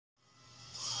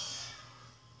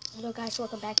Hello guys,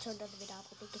 welcome back to another video. I'm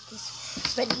going to get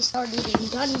this ready, started,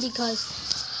 and done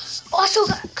because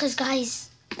guys,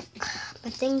 my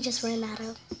thing just ran out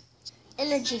of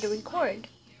energy to record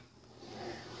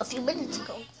a few minutes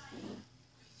ago.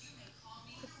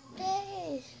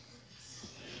 Yay.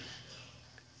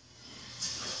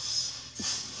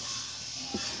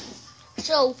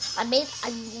 So I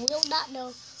will not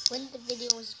know when the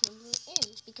video is going to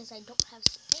end because I don't have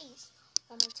space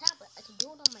on my tablet. I can do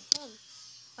it on my phone,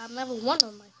 but I'm level 1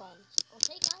 on my phone.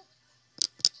 Okay guys?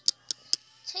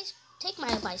 Take my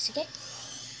advice, okay?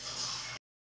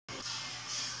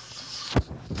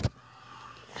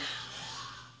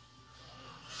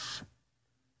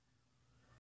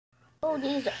 Oh,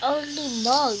 these are ugly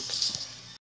mugs.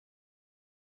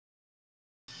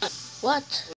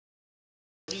 What?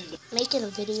 Making a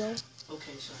video.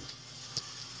 Okay, sorry.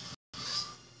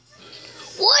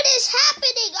 What is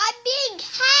happening? I'm being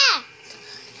hacked.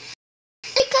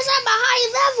 Because I'm a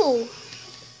high level.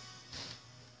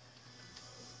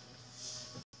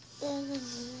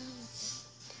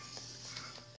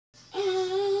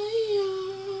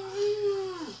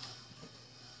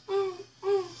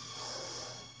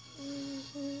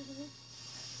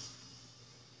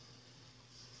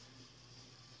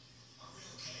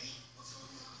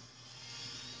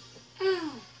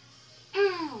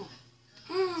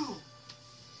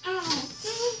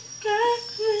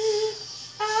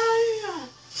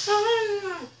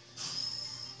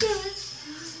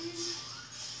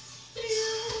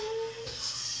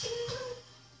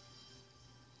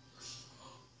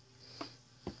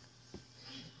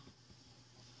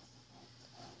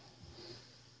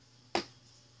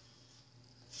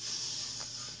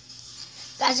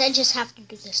 Guys, I just have to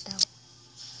do this now.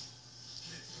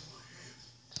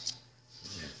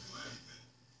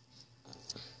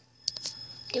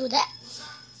 Do that.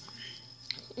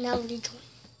 Now rejoin.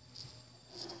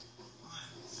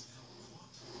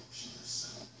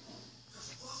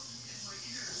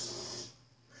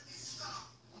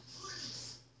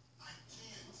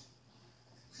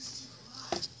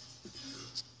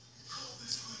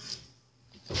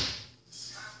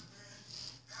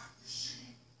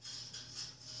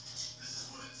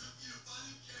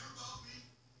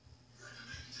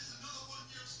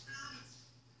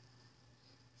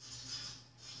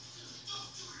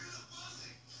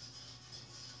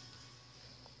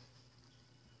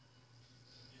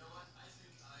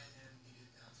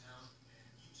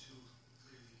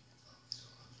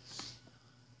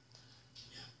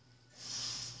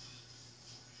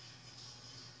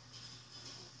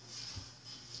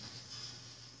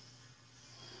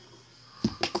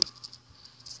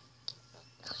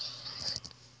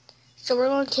 So we're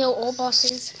gonna kill all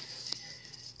bosses.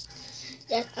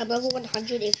 Yeah, I'm level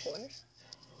 104.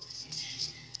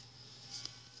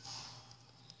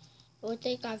 I would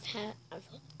think I would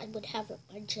have a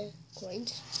bunch of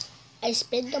coins. I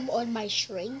spend them on my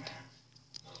shrink,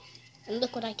 and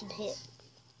look what I can hit.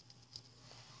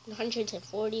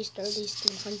 140s, 30s,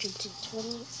 200s, and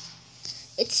 20s.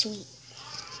 It's sweet.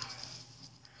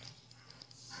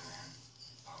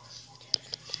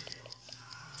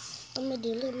 Let me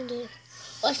do.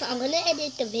 Also, I'm gonna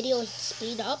edit the video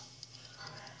speed up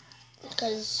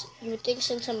because you would think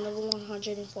since I'm level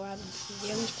 104, I'm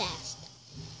very fast.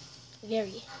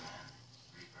 Very.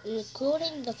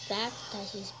 Including the fact that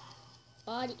he's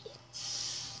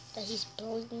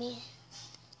blowing me.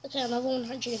 Okay, I'm level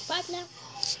 105 now.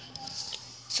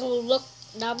 So look,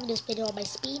 now I'm gonna speed up my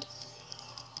speed.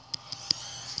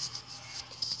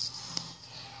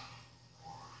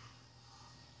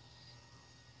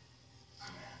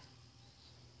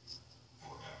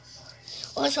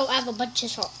 Also, I have a bunch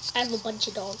of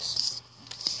dogs.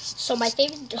 So my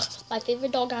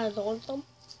favorite dog out of all of them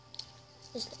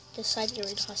is the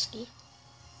Siberian Husky.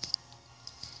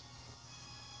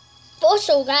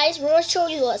 Also, guys, we're gonna show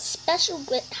you a special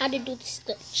glitch how to do this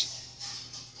glitch.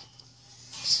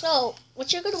 So,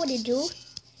 what you're gonna want to do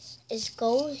is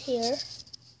go here.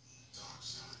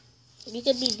 You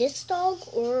could be this dog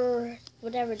or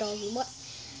whatever dog you want.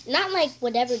 Not like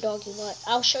whatever dog you want.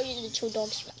 I'll show you the 2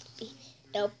 dogs you have to be.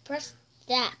 Now press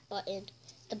that button.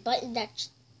 The button that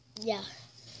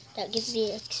gives me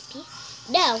XP.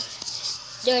 Now,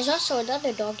 there's also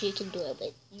another dog you can do it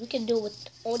with. You can do it with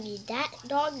only that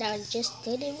dog that I just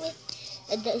did it with,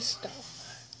 and this dog.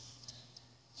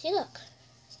 See, look.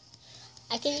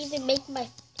 I can even make my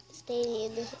stay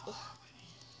in this.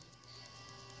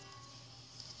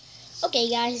 Okay,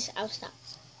 guys, I'll stop.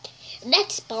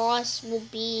 Next boss will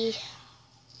be,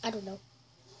 I don't know.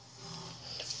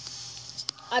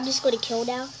 I'm just going to kill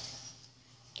now.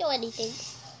 Kill anything.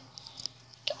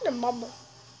 Kill the mama.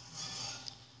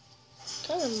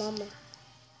 Tell your mama.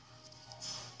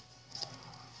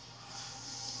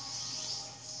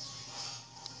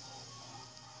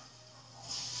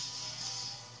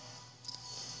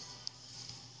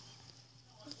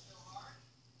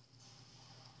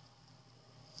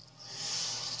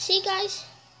 See, guys?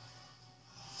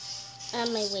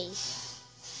 On my ways.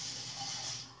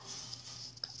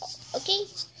 Okay?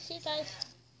 See, guys?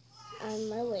 On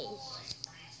my ways.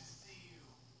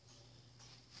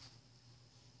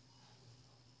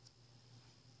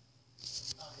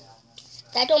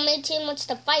 That domain team wants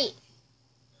to fight.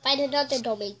 Fight another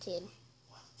domain team.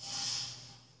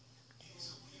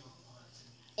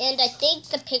 And I think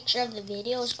the picture of the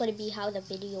video is going to be how the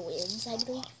video ends, I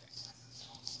believe.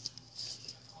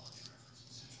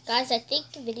 Guys, I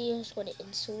think the video is going to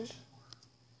end soon.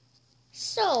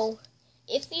 So,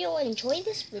 if you enjoy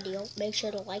this video, make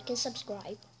sure to like and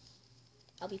subscribe.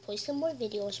 I'll be posting more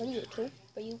videos on YouTube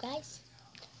for you guys.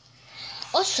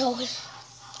 Also,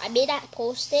 I may not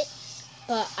post it,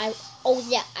 but I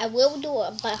will do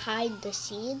a behind the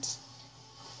scenes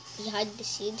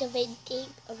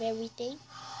of everything.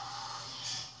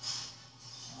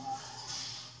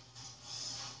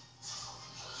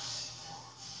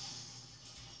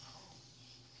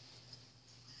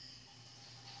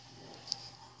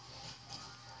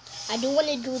 I do want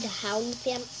to do the Hound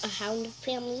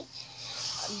family.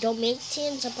 Domain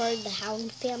teams are part of the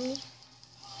Hound family.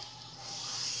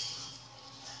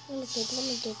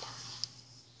 Limited.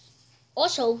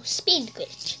 Also, speed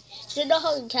glitch. So you know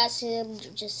how in Cast Sim you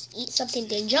just eat something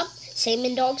then jump? Same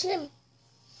in Dog Sim.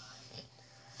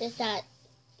 There's that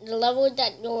the level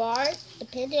that you are,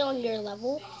 depending on your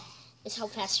level, is how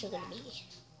fast you're gonna be.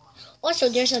 Also,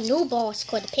 there's a new boss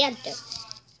called the Panther.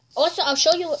 Also, I'll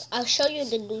show you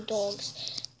the new dogs.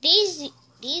 These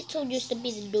two used to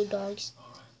be the new dogs.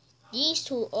 These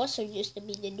two also used to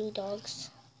be the new dogs.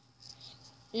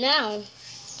 Now,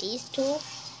 these two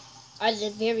are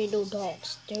the very new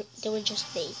dogs. They were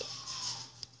just made.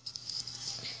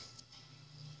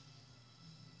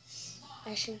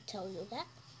 I should tell you that.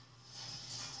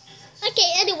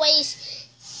 Okay, anyways,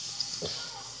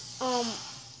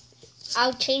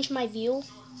 I'll change my view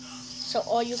so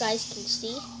all you guys can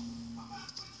see.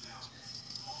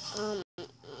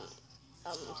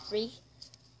 3.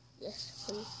 Yes,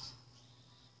 3.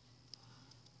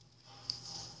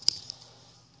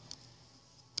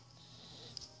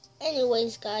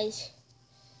 Anyways, guys,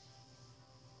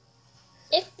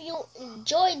 if you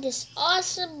enjoyed this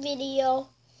awesome video,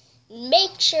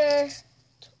 make sure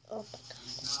to, oh my god,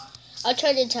 I'll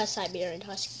turn into a Siberian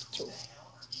Husky too,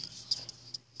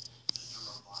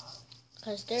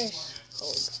 because there's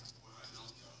cold.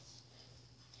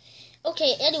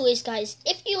 Okay, anyways, guys,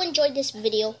 if you enjoyed this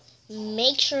video,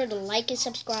 make sure to like and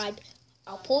subscribe.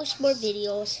 I'll post more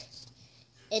videos,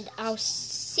 and I'll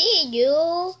see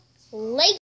you later.